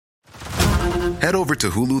Head over to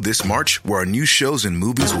Hulu this March, where our new shows and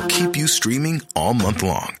movies will keep you streaming all month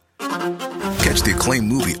long. Catch the acclaimed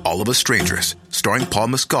movie All of Us Strangers, starring Paul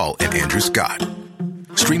Mescal and Andrew Scott.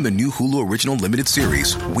 Stream the new Hulu original limited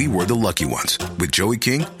series We Were the Lucky Ones with Joey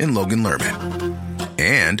King and Logan Lerman.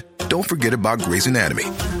 And don't forget about Grey's Anatomy.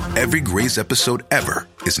 Every Grey's episode ever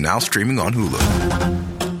is now streaming on Hulu.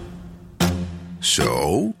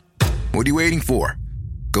 So, what are you waiting for?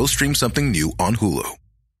 Go stream something new on Hulu.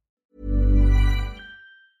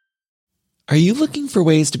 Are you looking for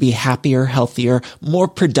ways to be happier, healthier, more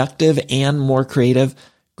productive, and more creative?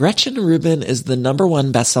 Gretchen Rubin is the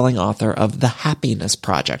 #1 best-selling author of The Happiness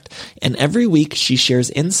Project, and every week she shares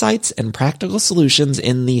insights and practical solutions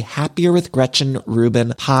in the Happier with Gretchen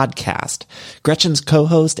Rubin podcast. Gretchen's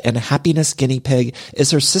co-host and happiness guinea pig is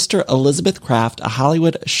her sister Elizabeth Kraft, a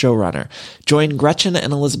Hollywood showrunner. Join Gretchen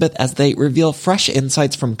and Elizabeth as they reveal fresh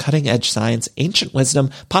insights from cutting-edge science, ancient wisdom,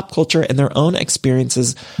 pop culture, and their own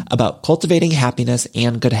experiences about cultivating happiness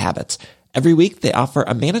and good habits. Every week, they offer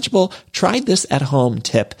a manageable, try-this-at-home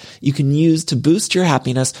tip you can use to boost your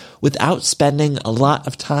happiness without spending a lot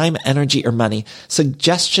of time, energy, or money.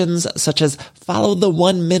 Suggestions such as follow the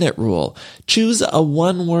 1-minute rule, choose a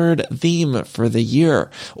one-word theme for the year,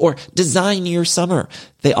 or design your summer.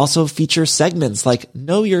 They also feature segments like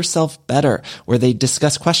Know Yourself Better, where they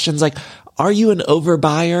discuss questions like, are you an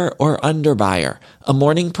overbuyer or underbuyer? A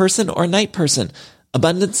morning person or night person?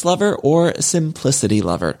 Abundance lover or simplicity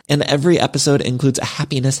lover. And every episode includes a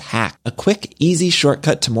happiness hack, a quick, easy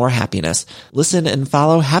shortcut to more happiness. Listen and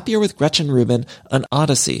follow Happier with Gretchen Rubin, an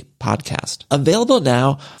Odyssey podcast. Available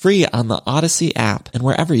now, free on the Odyssey app and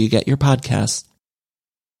wherever you get your podcasts.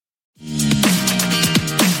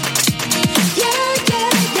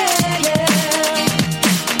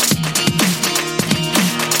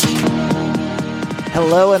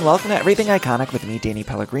 Hello and welcome to Everything Iconic with me, Danny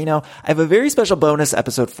Pellegrino. I have a very special bonus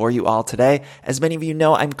episode for you all today. As many of you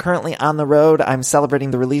know, I'm currently on the road. I'm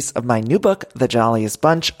celebrating the release of my new book, The Jolliest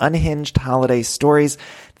Bunch, Unhinged Holiday Stories.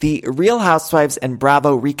 The Real Housewives and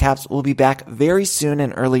Bravo recaps will be back very soon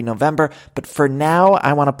in early November, but for now,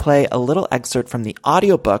 I want to play a little excerpt from the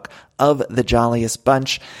audiobook of The Jolliest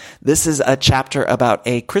Bunch. This is a chapter about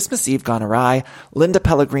a Christmas Eve gone awry. Linda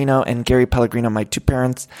Pellegrino and Gary Pellegrino, my two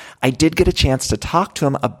parents, I did get a chance to talk to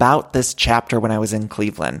them about this chapter when I was in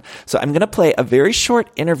Cleveland. So I'm going to play a very short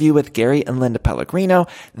interview with Gary and Linda Pellegrino.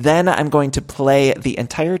 Then I'm going to play the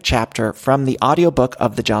entire chapter from the audiobook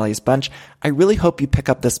of The Jolliest Bunch. I really hope you pick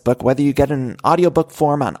up this book, whether you get it in an audiobook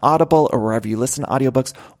form on Audible or wherever you listen to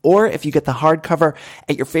audiobooks, or if you get the hardcover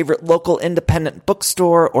at your favorite local independent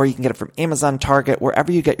bookstore, or you can get it from Amazon, Target,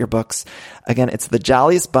 wherever you get your books. Again, it's The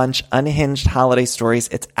Jolliest Bunch, Unhinged Holiday Stories.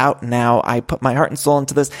 It's out now. I put my heart and soul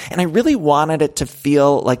into this, and I really wanted it to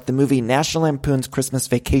feel like the movie National Lampoon's Christmas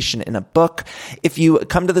Vacation in a book. If you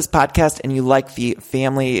come to this podcast and you like the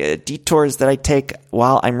family detours that I take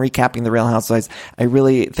while I'm recapping The Real Housewives, I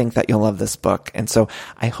really think that you'll love this book. And so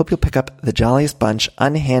I hope you'll pick up The Jolliest Bunch,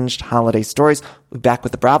 Unhinged Holiday Stories. We'll be back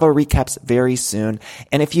with the Bravo recaps very soon.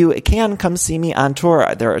 And if you can, come see me on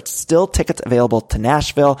tour. There are still tickets available to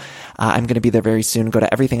Nashville. I'm going to be there very soon. Go to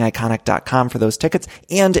everythingiconic.com for those tickets.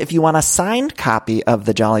 And if you want a signed copy of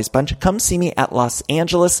The Jolliest Bunch, come see me at Los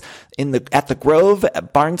Angeles at the Grove,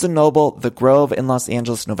 at Barnes & Noble, the Grove in Los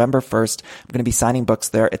Angeles, November 1st. I'm going to be signing books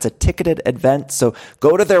there. It's a ticketed event, so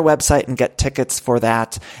go to their website and get tickets for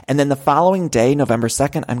that. And then the following day, November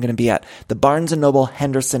 2nd, I'm going to be at the Barnes & Noble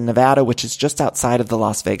Henderson, Nevada, which is just outside of the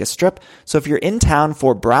Las Vegas Strip. So if you're in town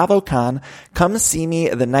for BravoCon, come see me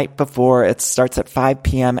the night before. It starts at 5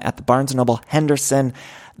 p.m. at the Barnes & Noble Henderson.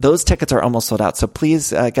 Those tickets are almost sold out, so please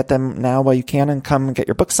get them now while you can and come get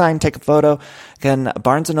your book signed, take a photo. Again,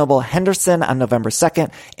 Barnes & Noble Henderson on November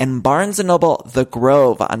 2nd and Barnes & Noble The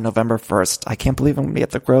Grove on November 1st. I can't believe I'm going to be at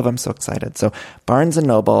The Grove. I'm so excited. So Barnes &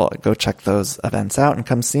 Noble, go check those events out and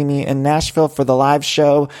come see me in Nashville for the live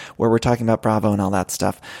show where we're talking about Bravo and all that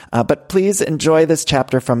stuff. But please enjoy this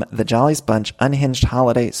chapter from The Jolliest Bunch, Unhinged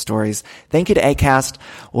Holiday Stories. Thank you to Acast.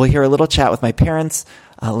 We'll hear a little chat with my parents,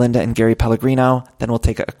 Linda and Gary Pellegrino. Then we'll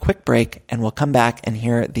take a quick break and we'll come back and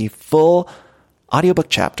hear the full audiobook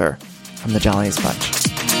chapter from The Jolliest Bunch.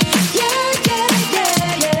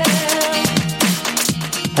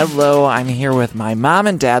 Hello, I'm here with my mom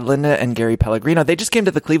and dad, Linda and Gary Pellegrino. They just came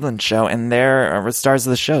to the Cleveland show and they're stars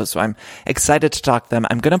of the show, so I'm excited to talk to them.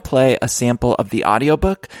 I'm going to play a sample of the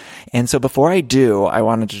audiobook. And so before I do, I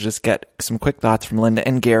wanted to just get some quick thoughts from Linda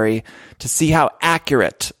and Gary to see how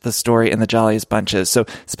accurate the story in The Jolliest Bunch is. So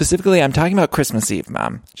specifically, I'm talking about Christmas Eve,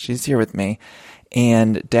 Mom. She's here with me.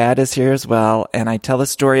 and Dad is here as well. And I tell a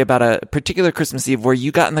story about a particular Christmas Eve where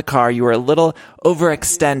you got in the car, you were a little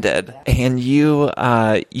overextended, and you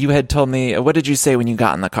had told me, what did you say when you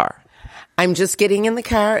got in the car? I'm just getting in the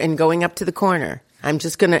car and going up to the corner. I'm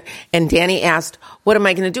just going to, and Danny asked, what am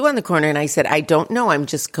I going to do on the corner? And I said, I don't know. I'm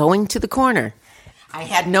just going to the corner. I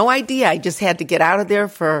had no idea. I just had to get out of there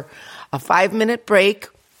for a 5-minute break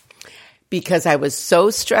because I was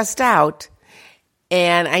so stressed out,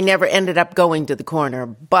 and I never ended up going to the corner,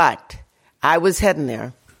 but I was heading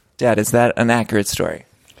there. Dad, is that an accurate story?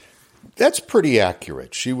 That's pretty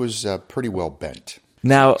accurate. She was pretty well bent.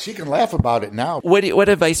 Now, she can laugh about it now. What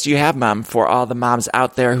advice do you have, Mom, for all the moms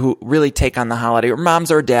out there who really take on the holiday, or moms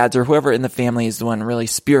or dads or whoever in the family is the one really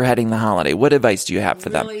spearheading the holiday? What advice do you have for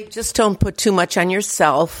them? Just don't put too much on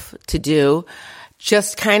yourself to do.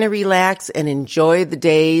 Just kind of relax and enjoy the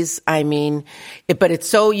days. I mean, but it's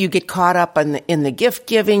so you get caught up in the gift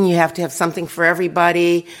giving. You have to have something for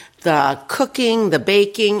everybody. The cooking, the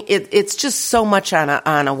baking. It's just so much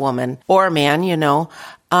on a woman or a man, you know.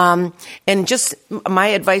 And just my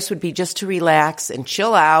advice would be just to relax and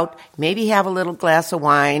chill out. Maybe have a little glass of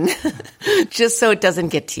wine, just so it doesn't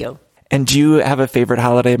get to you. And do you have a favorite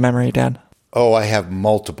holiday memory, Dad? Oh, I have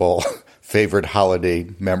multiple favorite holiday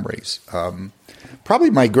memories.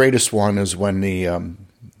 Probably my greatest one is when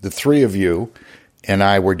the three of you and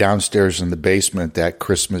I were downstairs in the basement that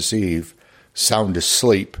Christmas Eve, sound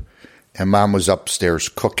asleep, and Mom was upstairs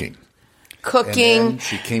cooking. And then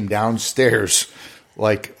she came downstairs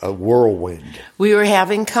like a whirlwind. We were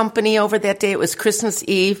having company over that day. It was Christmas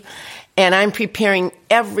Eve, and I'm preparing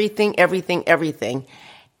everything.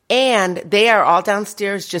 And they are all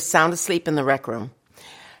downstairs just sound asleep in the rec room.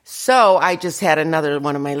 So I just had another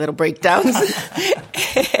one of my little breakdowns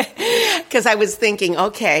because I was thinking,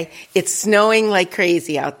 okay, it's snowing like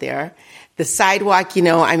crazy out there. The sidewalk, you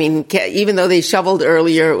know, I mean, even though they shoveled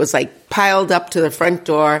earlier, it was like piled up to the front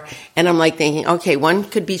door. And I'm like thinking, okay, one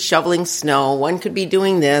could be shoveling snow, one could be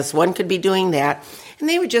doing this, one could be doing that. And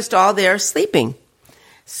they were just all there sleeping.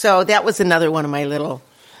 So that was another one of my little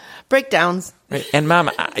breakdowns. Right. And Mom,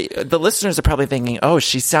 the listeners are probably thinking, oh,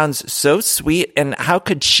 she sounds so sweet, and how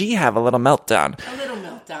could she have a little meltdown? A little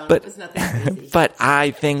meltdown. It was nothing crazy. But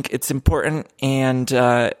I think it's important, and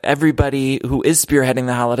everybody who is spearheading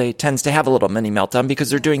the holiday tends to have a little mini meltdown because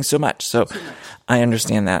they're doing so much. So I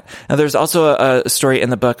understand that. Now, there's also a story in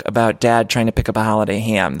the book about Dad trying to pick up a holiday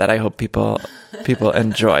ham that I hope people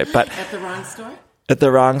enjoy. But at the wrong store? At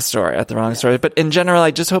the wrong store. But in general,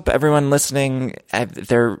 I just hope everyone listening,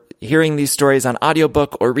 they're hearing these stories on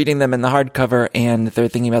audiobook or reading them in the hardcover, and they're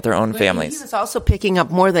thinking about their own families. He was also picking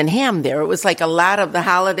up more than ham there. It was like a lot of the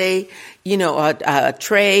holiday, you know, a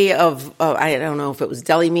tray of, I don't know if it was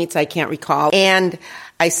deli meats, I can't recall. And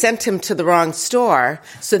I sent him to the wrong store,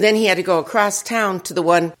 so then he had to go across town to the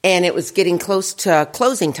one, and it was getting close to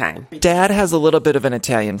closing time. Dad has a little bit of an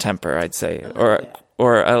Italian temper, I'd say, or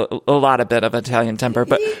a lot of bit of Italian temper,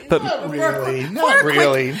 but not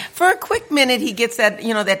really. For a quick minute, he gets that,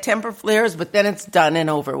 you know, that temper flares, but then it's done and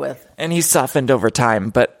over with. And he's softened over time.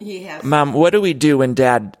 But Mom, what do we do when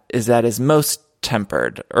Dad is at his most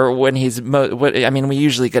tempered, or when he's we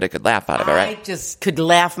usually get a good laugh out of it, right? I just could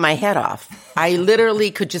laugh my head off. I literally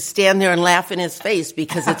could just stand there and laugh in his face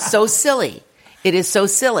because it's so silly. It is so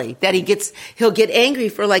silly that he'll get angry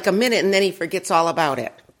for like a minute and then he forgets all about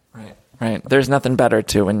it. Right. There's nothing better,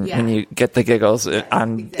 too, when you get the giggles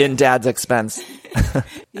in Dad's expense.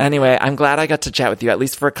 Anyway, I'm glad I got to chat with you, at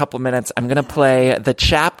least for a couple minutes. I'm going to play the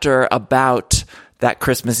chapter about that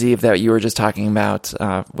Christmas Eve that you were just talking about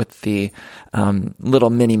with the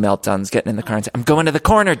little mini meltdowns getting in the car and say, I'm going to the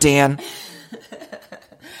corner, Dan.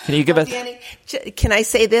 Can you give us... Danny, can I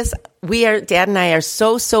say this? Dad and I are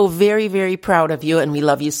so, so very, very proud of you, and we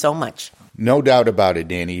love you so much. No doubt about it,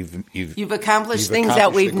 Danny. You've accomplished things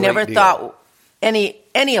that we've never thought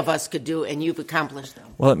any of us could do, and you've accomplished them.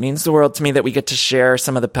 Well, it means the world to me that we get to share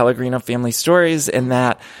some of the Pellegrino family stories, and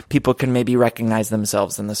that people can maybe recognize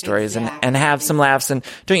themselves in the stories and have some laughs. And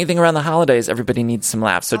don't you think around the holidays, everybody needs some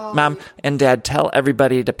laughs? So Mom and Dad, tell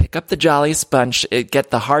everybody to pick up the Jolliest Bunch,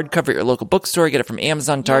 get the hardcover at your local bookstore, get it from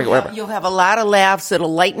Amazon, Target, wherever. You'll have a lot of laughs.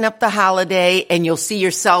 It'll lighten up the holiday, and you'll see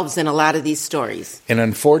yourselves in a lot of these stories. And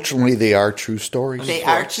unfortunately, they are true stories. They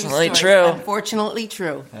are true stories. Unfortunately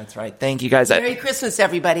true. That's right. Thank you, guys. Merry Christmas,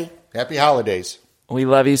 everybody. Happy holidays. We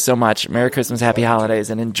love you so much. Merry Christmas, happy holidays,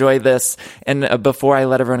 and enjoy this. And before I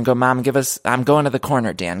let everyone go, Mom, I'm going to the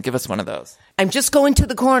corner, Dan. Give us one of those. I'm just going to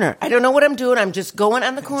the corner. I don't know what I'm doing. I'm just going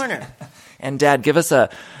on the corner. And Dad, give us a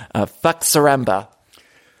fuck Saremba.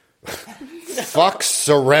 Fuck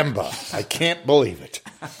Saremba. I can't believe it.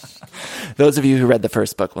 Those of you who read the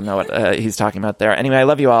first book will know what he's talking about there. Anyway, I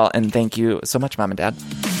love you all, and thank you so much, Mom and Dad.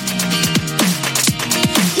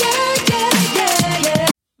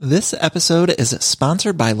 This episode is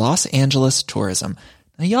sponsored by Los Angeles Tourism.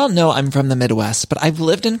 Now, y'all know I'm from the Midwest, but I've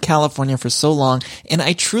lived in California for so long, and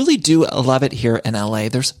I truly do love it here in LA.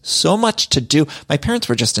 There's so much to do. My parents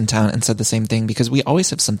were just in town and said the same thing because we always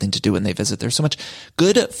have something to do when they visit. There's so much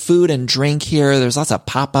good food and drink here. There's lots of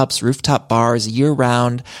pop-ups, rooftop bars,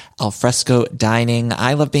 year-round, al fresco dining.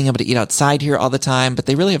 I love being able to eat outside here all the time, but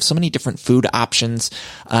they really have so many different food options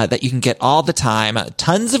that you can get all the time.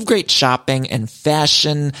 Tons of great shopping and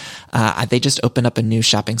fashion. They just opened up a new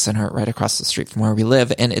shopping center right across the street from where we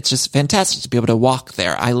live, and it's just fantastic to be able to walk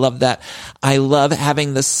there. I love that. I love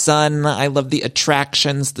having the sun. I love the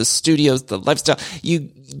attractions, the studios, the lifestyle.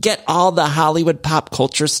 You get all the Hollywood pop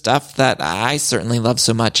culture stuff that I certainly love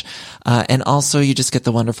so much. And also you just get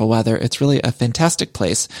the wonderful weather. It's really a fantastic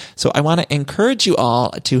place. So I want to encourage you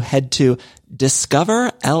all to head to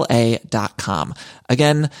discoverla.com.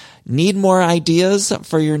 Again, need more ideas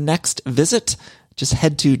for your next visit? Just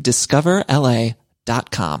head to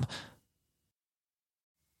discoverla.com.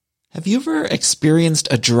 Have you ever experienced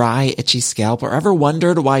a dry, itchy scalp or ever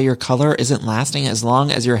wondered why your color isn't lasting as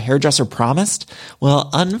long as your hairdresser promised? Well,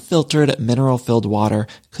 unfiltered mineral-filled water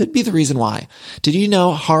could be the reason why. Did you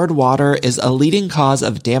know hard water is a leading cause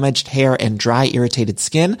of damaged hair and dry, irritated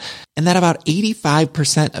skin? And that about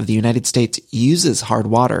 85% of the United States uses hard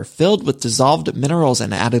water filled with dissolved minerals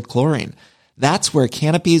and added chlorine. That's where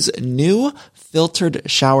Canopy's new filtered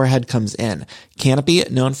shower head comes in. Canopy,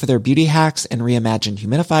 known for their beauty hacks and reimagined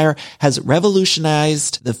humidifier, has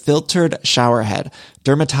revolutionized the filtered shower head.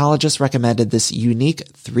 Dermatologists recommended this unique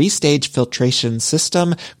 3-stage filtration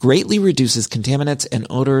system greatly reduces contaminants and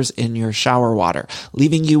odors in your shower water,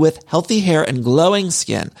 leaving you with healthy hair and glowing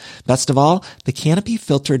skin. Best of all, the Canopy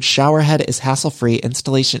filtered shower head is hassle-free,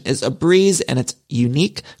 installation is a breeze, and its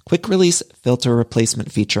unique quick-release filter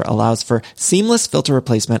replacement feature allows for seamless filter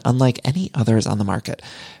replacement unlike any others on the market.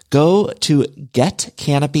 Go to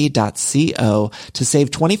getcanopy.co to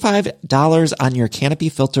save $25 on your Canopy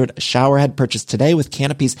filtered showerhead purchase today with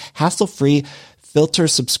Canopy's hassle-free filter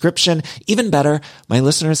subscription. Even better, my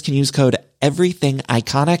listeners can use code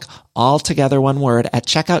EVERYTHINGICONIC, all together one word, at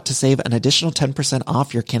checkout to save an additional 10%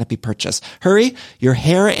 off your Canopy purchase. Hurry, your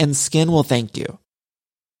hair and skin will thank you.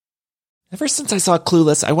 Ever since I saw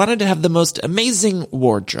Clueless, I wanted to have the most amazing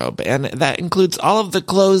wardrobe, and that includes all of the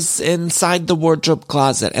clothes inside the wardrobe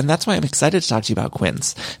closet, and that's why I'm excited to talk to you about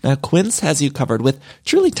Quince. Now, Quince has you covered with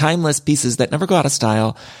truly timeless pieces that never go out of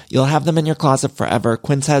style. You'll have them in your closet forever.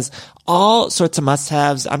 Quince has all sorts of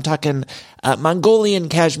must-haves. I'm talking Mongolian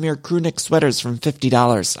cashmere crewneck sweaters from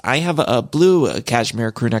 $50. I have a blue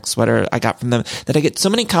cashmere crewneck sweater I got from them that I get so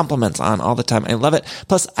many compliments on all the time. I love it.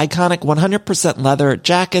 Plus, iconic 100% leather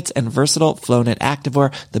jackets and versatile flow-knit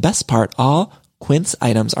activewear. The best part, all Quince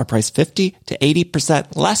items are priced 50 to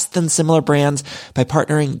 80% less than similar brands. By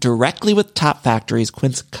partnering directly with top factories,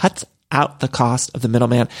 Quince cuts out the cost of the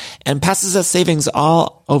middleman and passes us savings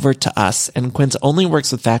all over to us. And Quince only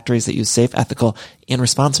works with factories that use safe, ethical, and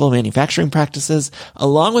responsible manufacturing practices,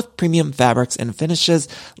 along with premium fabrics and finishes.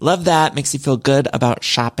 Love that. Makes you feel good about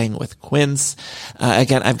shopping with Quince.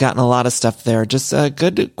 Again, I've gotten a lot of stuff there, just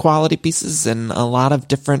good quality pieces and a lot of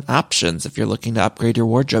different options if you're looking to upgrade your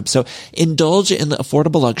wardrobe. So indulge in the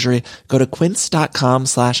affordable luxury. Go to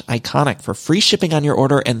quince.com/iconic for free shipping on your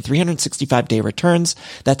order and 365-day returns.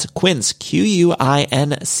 That's Quince,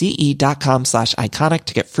 QUINCE.com/iconic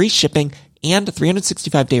to get free shipping and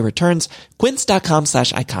 365-day returns.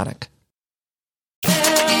 Quince.com/iconic.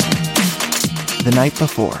 The night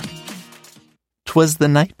before. 'Twas the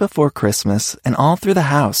night before Christmas, and all through the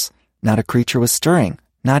house, not a creature was stirring.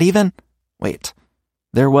 Not even... Wait.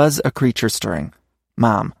 There was a creature stirring.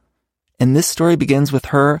 Mom. And this story begins with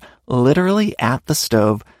her literally at the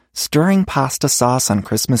stove, stirring pasta sauce on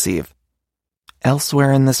Christmas Eve.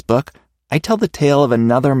 Elsewhere in this book, I tell the tale of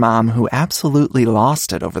another mom who absolutely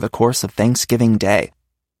lost it over the course of Thanksgiving Day.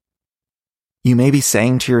 You may be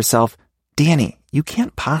saying to yourself, Danny, you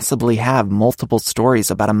can't possibly have multiple stories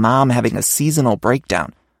about a mom having a seasonal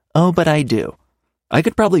breakdown. Oh, but I do. I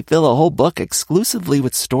could probably fill a whole book exclusively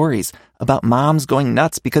with stories about moms going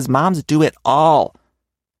nuts because moms do it all.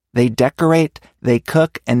 They decorate, they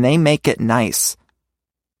cook, and they make it nice.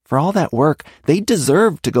 For all that work, they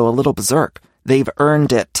deserve to go a little berserk. They've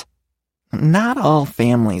earned it. Not all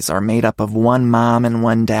families are made up of one mom and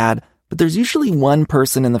one dad, but there's usually one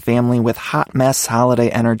person in the family with hot mess holiday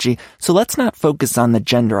energy, so let's not focus on the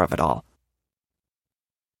gender of it all.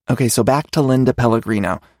 Okay, so back to Linda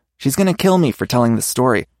Pellegrino. She's going to kill me for telling this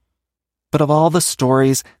story. But of all the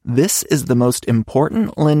stories, this is the most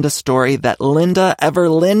important Linda story that Linda ever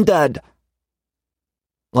Linda'd.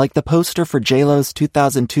 Like the poster for J-Lo's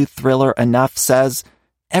 2002 thriller Enough says,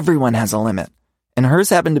 everyone has a limit, and hers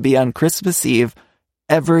happened to be on Christmas Eve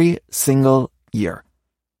every single year.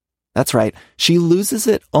 That's right, she loses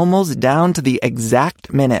it almost down to the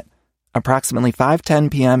exact minute, approximately 5:10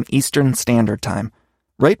 p.m. Eastern Standard Time,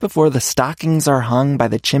 right before the stockings are hung by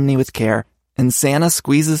the chimney with care, and Santa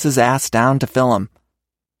squeezes his ass down to fill 'em.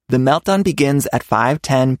 The meltdown begins at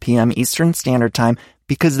 5:10 p.m. Eastern Standard Time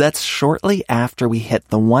because that's shortly after we hit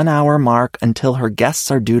the 1-hour mark until her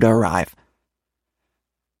guests are due to arrive.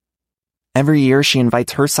 Every year she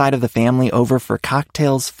invites her side of the family over for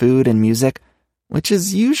cocktails, food, and music, which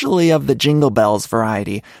is usually of the Jingle Bells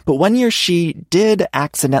variety, but one year she did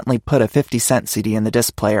accidentally put a 50-cent CD in the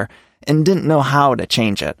disc player and didn't know how to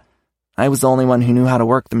change it. I was the only one who knew how to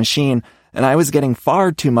work the machine, and I was getting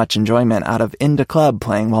far too much enjoyment out of Into Club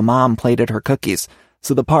playing while Mom plated her cookies,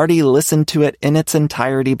 so the party listened to it in its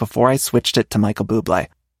entirety before I switched it to Michael Bublé.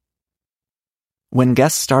 When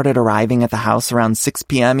guests started arriving at the house around 6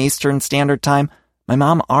 p.m. Eastern Standard Time, my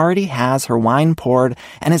mom already has her wine poured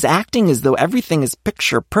and is acting as though everything is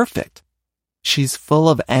picture perfect. She's full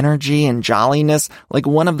of energy and jolliness like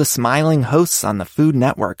one of the smiling hosts on the Food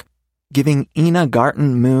Network, giving Ina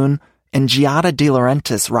Garten Moon and Giada De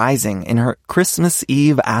Laurentiis rising in her Christmas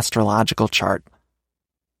Eve astrological chart.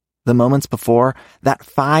 The moments before, that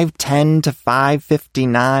 5:10 to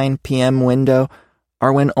 5:59 p.m. window,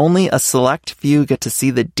 are when only a select few get to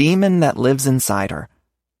see the demon that lives inside her.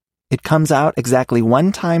 It comes out exactly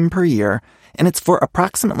one time per year, and it's for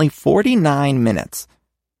approximately 49 minutes.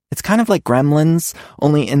 It's kind of like Gremlins,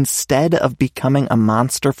 only instead of becoming a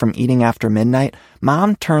monster from eating after midnight,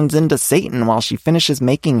 Mom turns into Satan while she finishes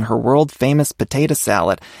making her world-famous potato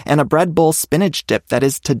salad and a bread bowl spinach dip that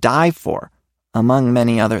is to die for, among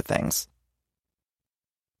many other things.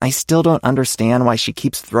 I still don't understand why she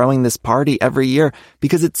keeps throwing this party every year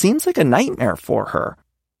because it seems like a nightmare for her.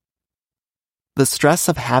 The stress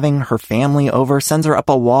of having her family over sends her up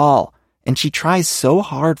a wall, and she tries so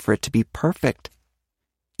hard for it to be perfect.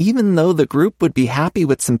 Even though the group would be happy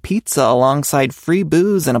with some pizza alongside free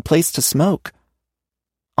booze and a place to smoke.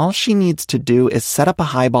 All she needs to do is set up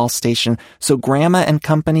a highball station so Grandma and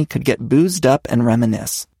company could get boozed up and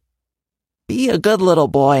reminisce. "Be a good little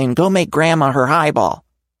boy and go make Grandma her highball,"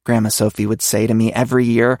 Grandma Sophie would say to me every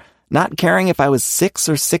year, not caring if I was 6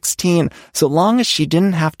 or 16, so long as she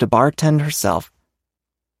didn't have to bartend herself.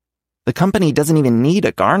 The company doesn't even need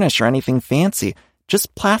a garnish or anything fancy,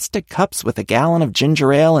 just plastic cups with a gallon of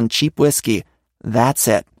ginger ale and cheap whiskey. That's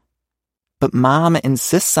it. But Mom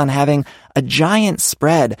insists on having a giant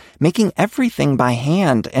spread, making everything by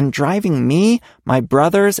hand, and driving me, my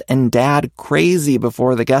brothers, and Dad crazy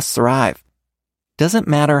before the guests arrive. Doesn't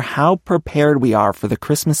matter how prepared we are for the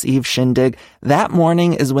Christmas Eve shindig, that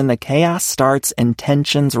morning is when the chaos starts and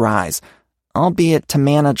tensions rise, albeit to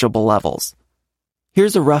manageable levels.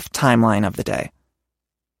 Here's a rough timeline of the day.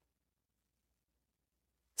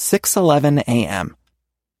 6:11 a.m.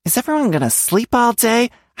 Is everyone gonna sleep all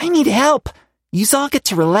day? I need help. Yous all get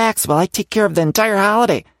to relax while I take care of the entire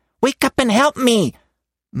holiday. Wake up and help me,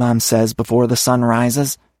 Mom says before the sun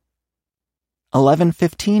rises.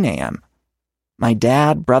 11:15 a.m. My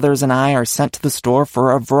dad, brothers, and I are sent to the store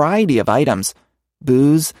for a variety of items.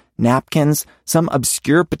 Booze, napkins, some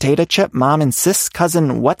obscure potato chip Mom insists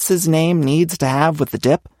cousin What's-His-Name needs to have with the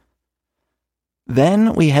dip.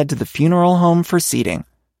 Then we head to the funeral home for seating.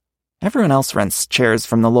 Everyone else rents chairs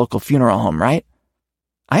from the local funeral home, right?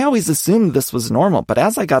 I always assumed this was normal, but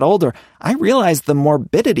as I got older, I realized the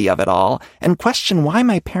morbidity of it all and questioned why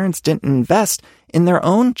my parents didn't invest in their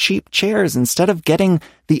own cheap chairs instead of getting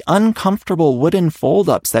the uncomfortable wooden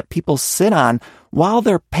fold-ups that people sit on while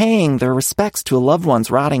they're paying their respects to a loved one's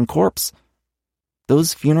rotting corpse.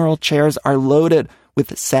 Those funeral chairs are loaded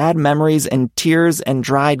with sad memories and tears and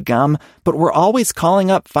dried gum, but we're always calling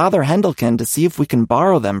up Father Hendelkin to see if we can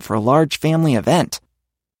borrow them for a large family event.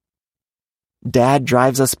 Dad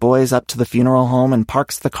drives us boys up to the funeral home and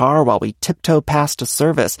parks the car while we tiptoe past a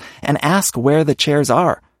service and ask where the chairs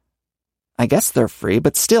are. I guess they're free,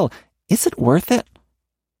 but still, is it worth it?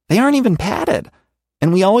 They aren't even padded,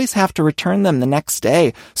 and we always have to return them the next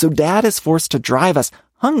day, so Dad is forced to drive us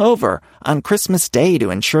hungover on Christmas Day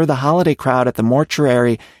to ensure the holiday crowd at the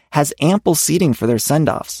mortuary has ample seating for their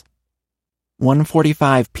send-offs.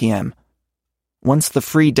 1:45 p.m. Once the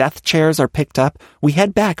free death chairs are picked up, we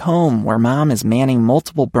head back home where Mom is manning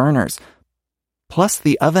multiple burners, plus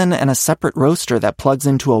the oven and a separate roaster that plugs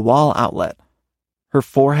into a wall outlet. Her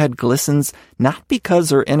forehead glistens not because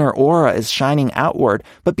her inner aura is shining outward,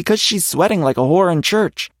 but because she's sweating like a whore in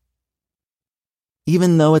church.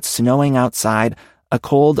 Even though it's snowing outside, a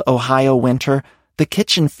cold Ohio winter, the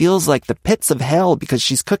kitchen feels like the pits of hell because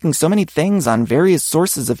she's cooking so many things on various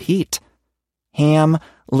sources of heat. Ham,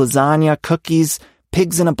 lasagna, cookies,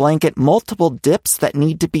 pigs in a blanket, multiple dips that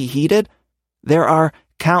need to be heated. There are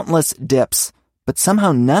countless dips, but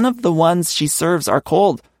somehow none of the ones she serves are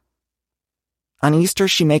cold. On Easter,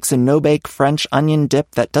 she makes a no-bake French onion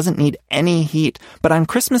dip that doesn't need any heat, but on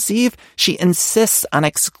Christmas Eve, she insists on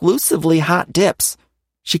exclusively hot dips.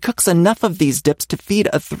 She cooks enough of these dips to feed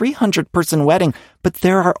a 300-person wedding, but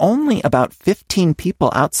there are only about 15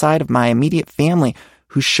 people outside of my immediate family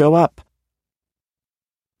who show up.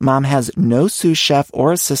 Mom has no sous chef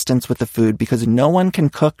or assistants with the food because no one can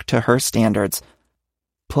cook to her standards.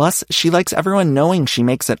 Plus, she likes everyone knowing she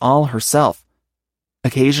makes it all herself.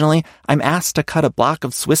 Occasionally, I'm asked to cut a block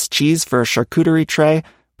of Swiss cheese for a charcuterie tray,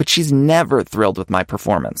 but she's never thrilled with my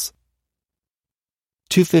performance.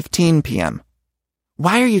 2:15 p.m.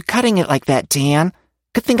 "Why are you cutting it like that, Dan?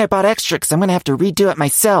 Good thing I bought extra because I'm going to have to redo it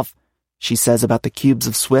myself," she says about the cubes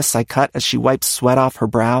of Swiss I cut as she wipes sweat off her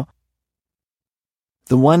brow.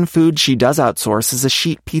 The one food she does outsource is a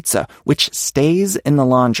sheet pizza, which stays in the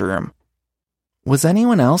laundry room. Was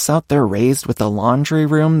anyone else out there raised with a laundry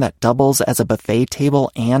room that doubles as a buffet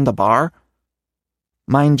table and a bar?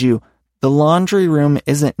 Mind you, the laundry room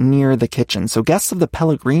isn't near the kitchen, so guests of the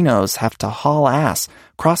Pellegrinos have to haul ass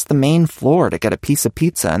across the main floor to get a piece of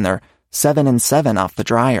pizza and their 7 and 7 off the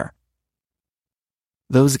dryer.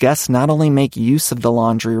 Those guests not only make use of the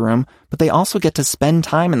laundry room, but they also get to spend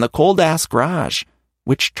time in the cold-ass garage,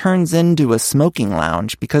 which turns into a smoking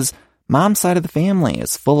lounge because Mom's side of the family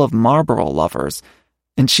is full of Marlboro lovers,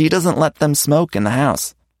 and she doesn't let them smoke in the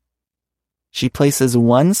house. She places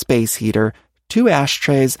 1 space heater, 2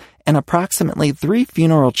 ashtrays, and approximately 3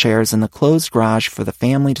 funeral chairs in the closed garage for the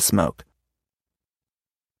family to smoke.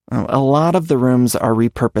 A lot of the rooms are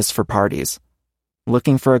repurposed for parties.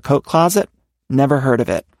 Looking for a coat closet? Never heard of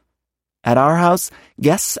it. At our house,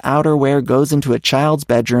 guests' outerwear goes into a child's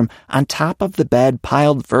bedroom on top of the bed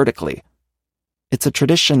piled vertically. It's a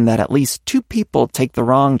tradition that at least 2 people take the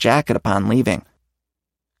wrong jacket upon leaving.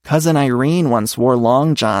 Cousin Irene once wore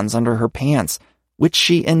long johns under her pants, which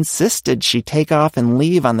she insisted she take off and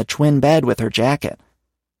leave on the twin bed with her jacket.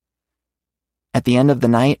 At the end of the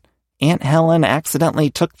night, Aunt Helen accidentally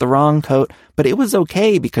took the wrong coat, but it was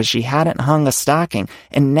okay because she hadn't hung a stocking,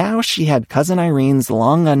 and now she had Cousin Irene's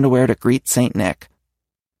long underwear to greet St. Nick.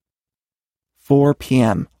 4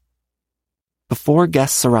 p.m. Before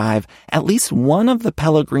guests arrive, at least one of the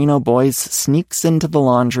Pellegrino boys sneaks into the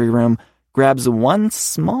laundry room, grabs 1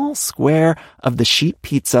 small square of the sheet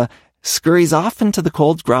pizza, scurries off into the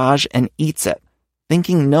cold garage, and eats it,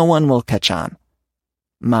 thinking no one will catch on.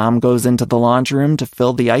 Mom goes into the laundry room to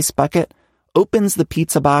fill the ice bucket, opens the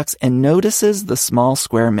pizza box, and notices the small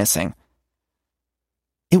square missing.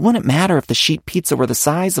 It wouldn't matter if the sheet pizza were the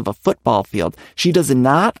size of a football field. She does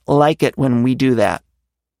not like it when we do that.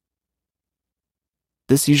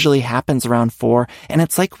 This usually happens around 4, and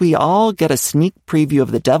it's like we all get a sneak preview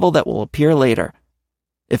of the devil that will appear later.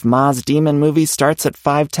 If Ma's demon movie starts at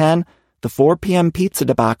 5:10, the 4 p.m. pizza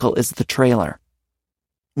debacle is the trailer.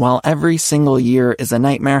 While every single year is a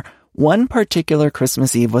nightmare, one particular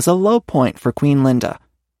Christmas Eve was a low point for Queen Linda.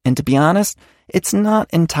 And to be honest, it's not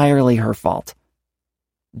entirely her fault.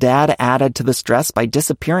 Dad added to the stress by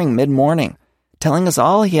disappearing mid-morning, telling us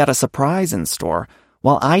all he had a surprise in store,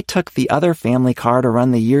 while I took the other family car to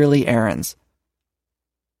run the yearly errands.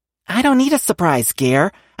 "I don't need a surprise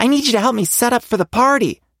scare. I need you to help me set up for the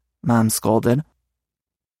party," Mom scolded.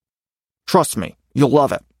 "Trust me, you'll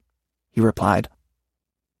love it," he replied.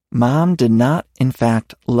 Mom did not, in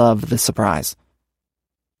fact, love the surprise.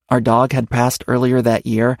 Our dog had passed earlier that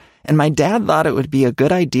year, and my dad thought it would be a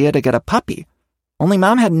good idea to get a puppy. Only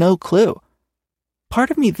Mom had no clue.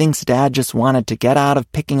 Part of me thinks Dad just wanted to get out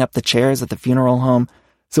of picking up the chairs at the funeral home,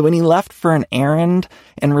 so when he left for an errand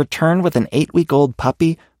and returned with an 8-week-old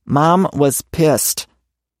puppy, Mom was pissed.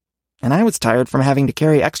 And I was tired from having to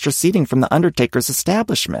carry extra seating from the undertaker's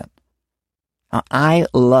establishment. Now, I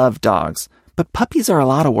love dogs, but puppies are a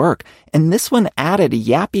lot of work, and this one added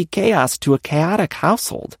yappy chaos to a chaotic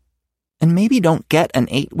household. And maybe don't get an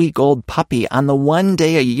 8-week-old puppy on the one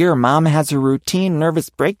day a year Mom has a routine nervous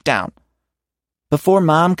breakdown. Before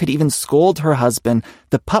Mom could even scold her husband,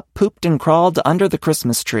 the pup pooped and crawled under the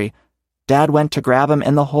Christmas tree. Dad went to grab him,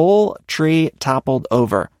 and the whole tree toppled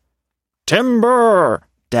over. "Timber!"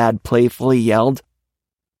 Dad playfully yelled.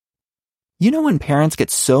 You know when parents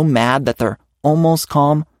get so mad that they're almost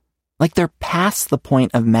calm? like they're past the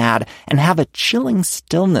point of mad and have a chilling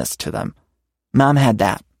stillness to them. Mom had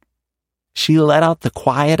that. She let out the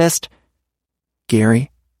quietest,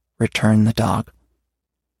 "Gary," returned the dog.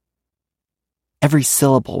 Every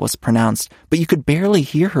syllable was pronounced, but you could barely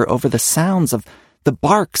hear her over the sounds of the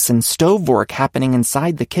barks and stove work happening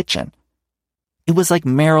inside the kitchen. It was like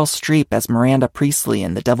Meryl Streep as Miranda Priestley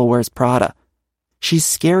in The Devil Wears Prada. She's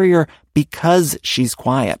scarier because she's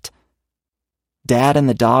quiet. Dad and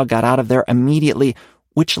the dog got out of there immediately,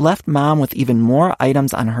 which left Mom with even more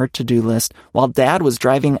items on her to-do list while Dad was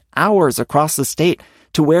driving hours across the state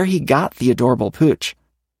to where he got the adorable pooch.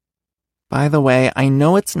 By the way, I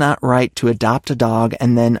know it's not right to adopt a dog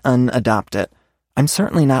and then unadopt it. I'm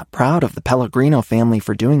certainly not proud of the Pellegrino family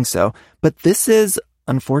for doing so, but this is,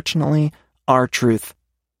 unfortunately, our truth.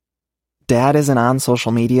 Dad isn't on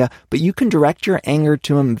social media, but you can direct your anger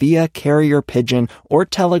to him via carrier pigeon or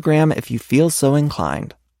telegram if you feel so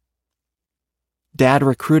inclined. Dad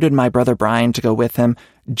recruited my brother Brian to go with him,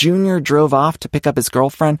 Junior drove off to pick up his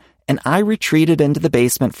girlfriend, and I retreated into the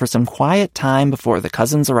basement for some quiet time before the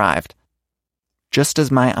cousins arrived. Just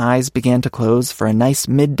as my eyes began to close for a nice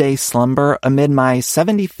midday slumber amid my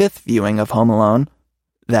 75th viewing of Home Alone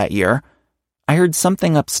that year, I heard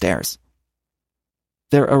something upstairs.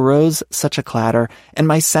 There arose such a clatter, and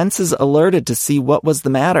my senses alerted to see what was the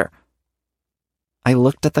matter. I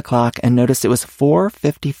looked at the clock and noticed it was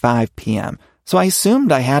 4:55 p.m., so I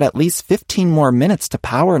assumed I had at least 15 more minutes to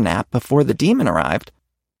power nap before the demon arrived.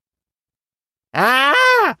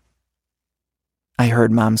 "Ah!" I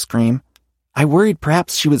heard Mom scream. I worried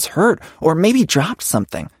perhaps she was hurt or maybe dropped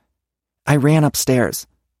something. I ran upstairs.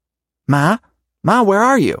 Ma, where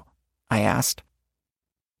are you?" I asked.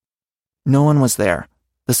 No one was there.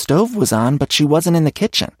 The stove was on, but she wasn't in the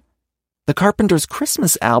kitchen. The Carpenters'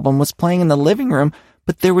 Christmas album was playing in the living room,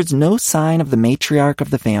 but there was no sign of the matriarch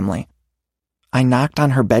of the family. I knocked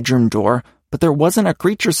on her bedroom door, but there wasn't a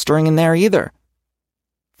creature stirring in there either.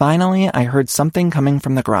 Finally, I heard something coming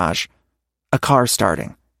from the garage. A car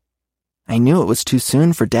starting. I knew it was too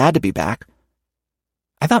soon for Dad to be back.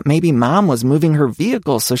 I thought maybe Mom was moving her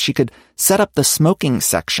vehicle so she could set up the smoking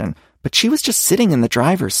section, but she was just sitting in the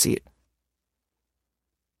driver's seat.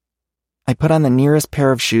 I put on the nearest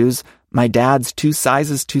pair of shoes, my dad's 2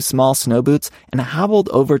 sizes too small snow boots, and hobbled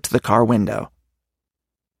over to the car window.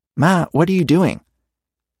 "Ma, what are you doing?"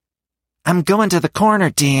 "I'm going to the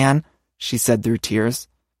corner, Dan," she said through tears.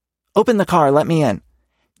 "Open the car, let me in."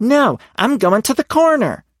 "No, I'm going to the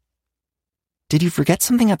corner." "Did you forget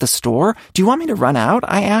something at the store? Do you want me to run out?"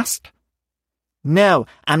 I asked. "No,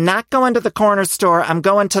 I'm not going to the corner store. I'm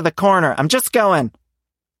going to the corner. I'm just going."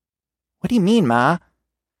 "What do you mean, Ma?"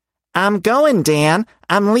 "I'm going, Dan.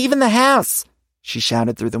 I'm leaving the house," she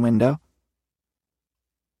shouted through the window.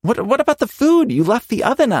 What about the food? You left the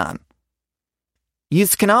oven on."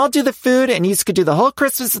 "Yous can all do the food, and yous could do the whole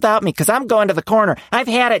Christmas without me, 'cause I'm going to the corner. I've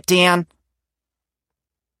had it, Dan."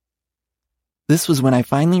 This was when I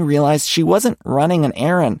finally realized she wasn't running an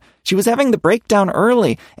errand. She was having the breakdown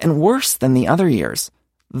early, and worse than the other years.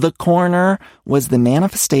 The corner was the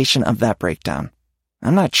manifestation of that breakdown.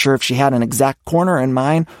 I'm not sure if she had an exact corner in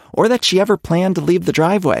mind or that she ever planned to leave the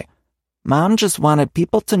driveway. Mom just wanted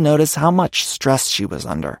people to notice how much stress she was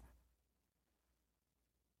under.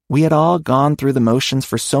 We had all gone through the motions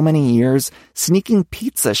for so many years, sneaking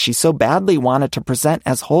pizza she so badly wanted to present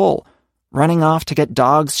as whole, running off to get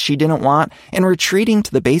dogs she didn't want, and retreating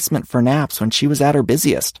to the basement for naps when she was at her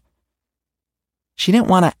busiest. She didn't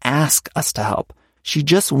want to ask us to help. She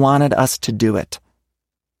just wanted us to do it.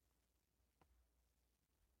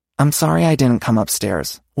 "I'm sorry I didn't come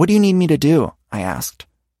upstairs. What do you need me to do?" I asked.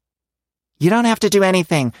 "You don't have to do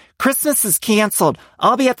anything. Christmas is canceled.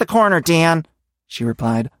 I'll be at the corner, Dan," she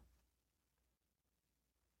replied.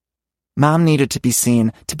 Mom needed to be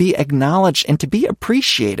seen, to be acknowledged, and to be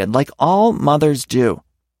appreciated like all mothers do.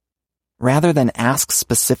 Rather than ask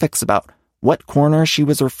specifics about what corner she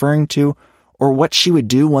was referring to or what she would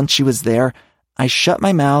do once she was there, I shut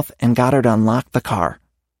my mouth and got her to unlock the car.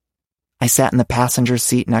 I sat in the passenger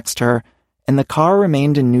seat next to her, and the car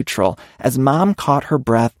remained in neutral as Mom caught her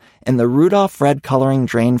breath and the Rudolph red coloring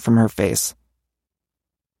drained from her face.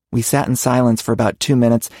 We sat in silence for about 2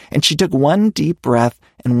 minutes, and she took one deep breath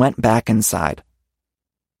and went back inside.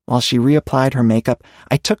 While she reapplied her makeup,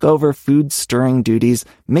 I took over food stirring duties,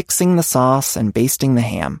 mixing the sauce and basting the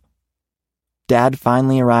ham. Dad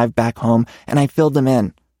finally arrived back home, and I filled him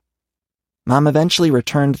in. Mom eventually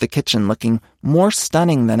returned to the kitchen looking more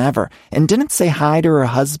stunning than ever and didn't say hi to her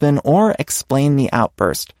husband or explain the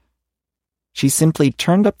outburst. She simply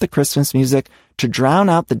turned up the Christmas music to drown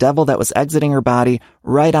out the devil that was exiting her body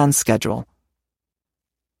right on schedule.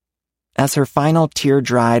 As her final tear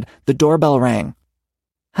dried, the doorbell rang.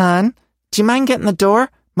 "Hon, do you mind getting the door?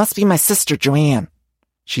 Must be my sister Joanne,"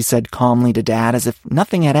 she said calmly to Dad as if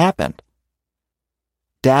nothing had happened.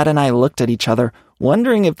 Dad and I looked at each other,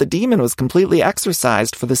 wondering if the demon was completely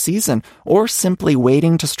exorcised for the season or simply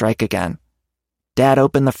waiting to strike again. Dad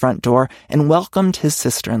opened the front door and welcomed his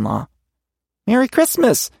sister-in-law. "Merry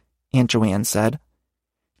Christmas," Aunt Joanne said.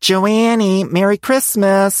 "Joannie, Merry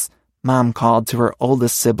Christmas," Mom called to her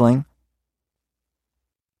oldest sibling.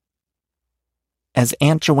 As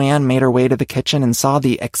Aunt Joanne made her way to the kitchen and saw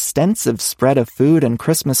the extensive spread of food and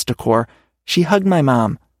Christmas decor, she hugged my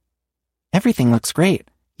mom. "Everything looks great.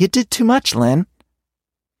 You did too much, Lynn."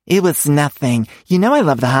 "It was nothing. You know I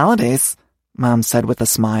love the holidays," Mom said with a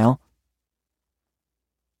smile.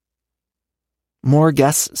 More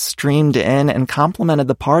guests streamed in and complimented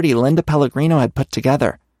the party Linda Pellegrino had put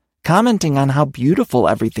together, commenting on how beautiful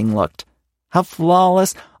everything looked, how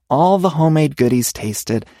flawless all the homemade goodies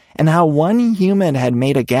tasted, and how one human had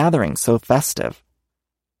made a gathering so festive.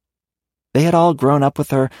 They had all grown up with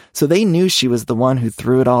her, so they knew she was the one who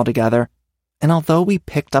threw it all together. And although we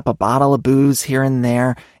picked up a bottle of booze here and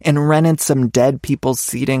there and rented some dead people's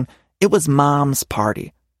seating, it was Mom's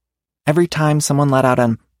party. Every time someone let out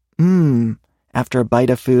an after a bite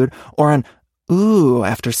of food, or an ooh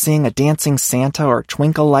after seeing a dancing Santa or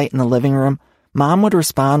twinkle light in the living room, Mom would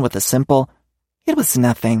respond with a simple, "It was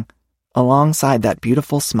nothing," alongside that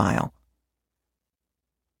beautiful smile.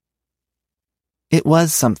 It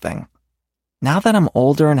was something. Now that I'm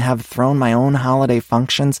older and have thrown my own holiday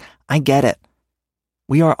functions, I get it.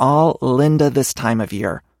 We are all Linda this time of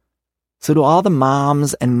year. So to all the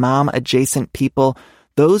moms and mom-adjacent people,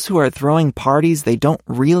 those who are throwing parties they don't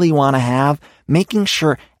really want to have, making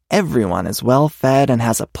sure everyone is well-fed and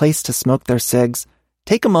has a place to smoke their cigs,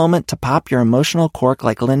 take a moment to pop your emotional cork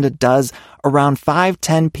like Linda does around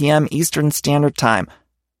 5:10 p.m. Eastern Standard Time.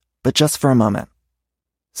 But just for a moment.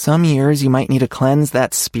 Some years you might need to cleanse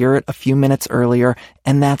that spirit a few minutes earlier,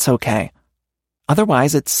 and that's okay.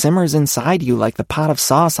 Otherwise, it simmers inside you like the pot of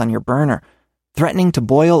sauce on your burner, threatening to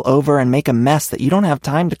boil over and make a mess that you don't have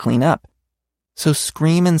time to clean up. So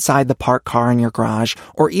scream inside the parked car in your garage,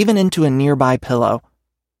 or even into a nearby pillow.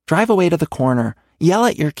 Drive away to the corner, yell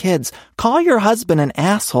at your kids, call your husband an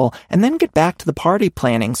asshole, and then get back to the party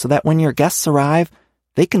planning so that when your guests arrive,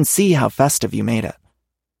 they can see how festive you made it.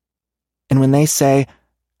 And when they say,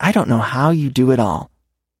 "I don't know how you do it all,"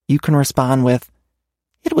 you can respond with,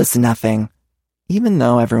 "It was nothing," even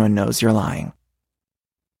though everyone knows you're lying.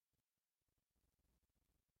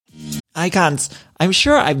 Icons, I'm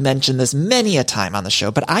sure I've mentioned this many a time on the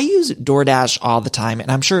show, but I use DoorDash all the time,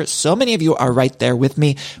 and I'm sure so many of you are right there with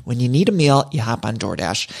me. When you need a meal, you hop on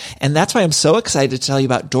DoorDash. And that's why I'm so excited to tell you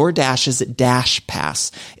about DoorDash's Dash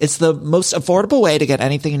Pass. It's the most affordable way to get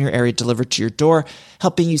anything in your area delivered to your door,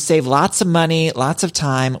 helping you save lots of money, lots of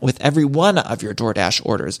time with every one of your DoorDash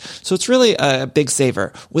orders. So it's really a big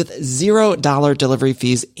saver with $0 delivery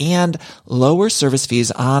fees and lower service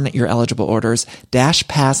fees on your eligible orders. Dash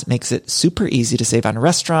Pass makes it super easy to save on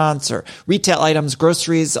restaurants or retail items,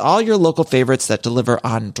 groceries, all your local favorites that deliver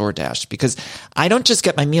on DoorDash. Because I don't just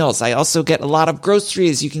get my meals, I also get a lot of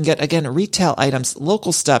groceries. You can get, again, retail items,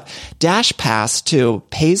 local stuff. Dash Pass, too,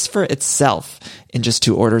 pays for itself in just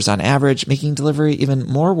 2 orders on average, making delivery even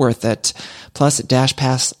more worth it. Plus, Dash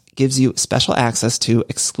Pass gives you special access to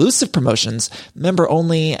exclusive promotions,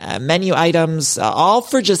 member-only menu items, all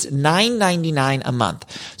for just $9.99 a month.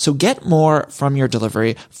 So get more from your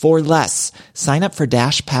delivery for less. Sign up for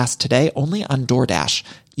Dash Pass today only on DoorDash.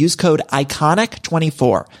 Use code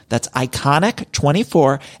ICONIC24. That's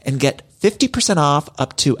ICONIC24 and get 50% off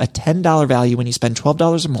up to a $10 value when you spend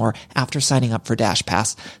 $12 or more after signing up for Dash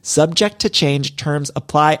Pass. Subject to change. Terms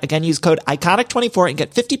apply. Again, use code ICONIC24 and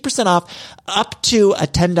get 50% off up to a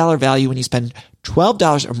 $10 value when you spend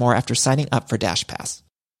 $12 or more after signing up for Dash Pass.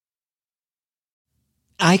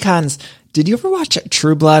 Icons, did you ever watch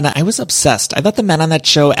True Blood? I was obsessed. I thought the men on that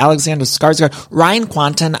show, Alexander Skarsgård, Ryan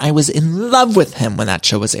Kwanten, I was in love with him when that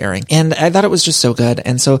show was airing. And I thought it was just so good.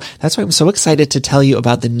 And so that's why I'm so excited to tell you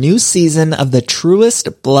about the new season of the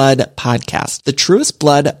Truest Blood podcast. The Truest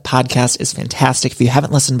Blood podcast is fantastic. If you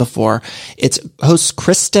haven't listened before, it's hosts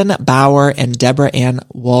Kristen Bauer and Deborah Ann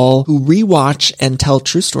Woll, who rewatch and tell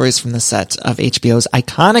true stories from the set of HBO's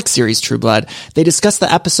iconic series True Blood. They discuss the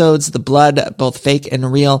episodes, the blood, both fake and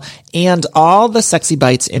real, and and all the sexy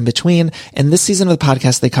bites in between. And this season of the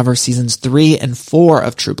podcast, they cover seasons 3 and 4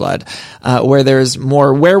 of True Blood, where there's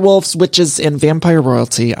more werewolves, witches, and vampire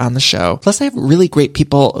royalty on the show. Plus, I have really great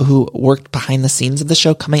people who worked behind the scenes of the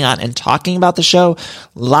show coming on and talking about the show.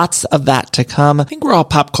 Lots of that to come. I think we're all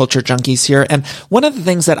pop culture junkies here. And one of the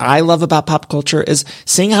things that I love about pop culture is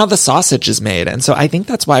seeing how the sausage is made. And so I think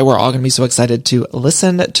that's why we're all going to be so excited to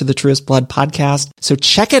listen to the Truest Blood podcast. So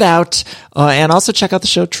check it out. And also check out the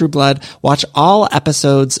show True Blood. Watch all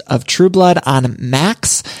episodes of True Blood on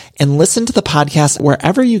Max and listen to the podcast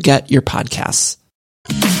wherever you get your podcasts.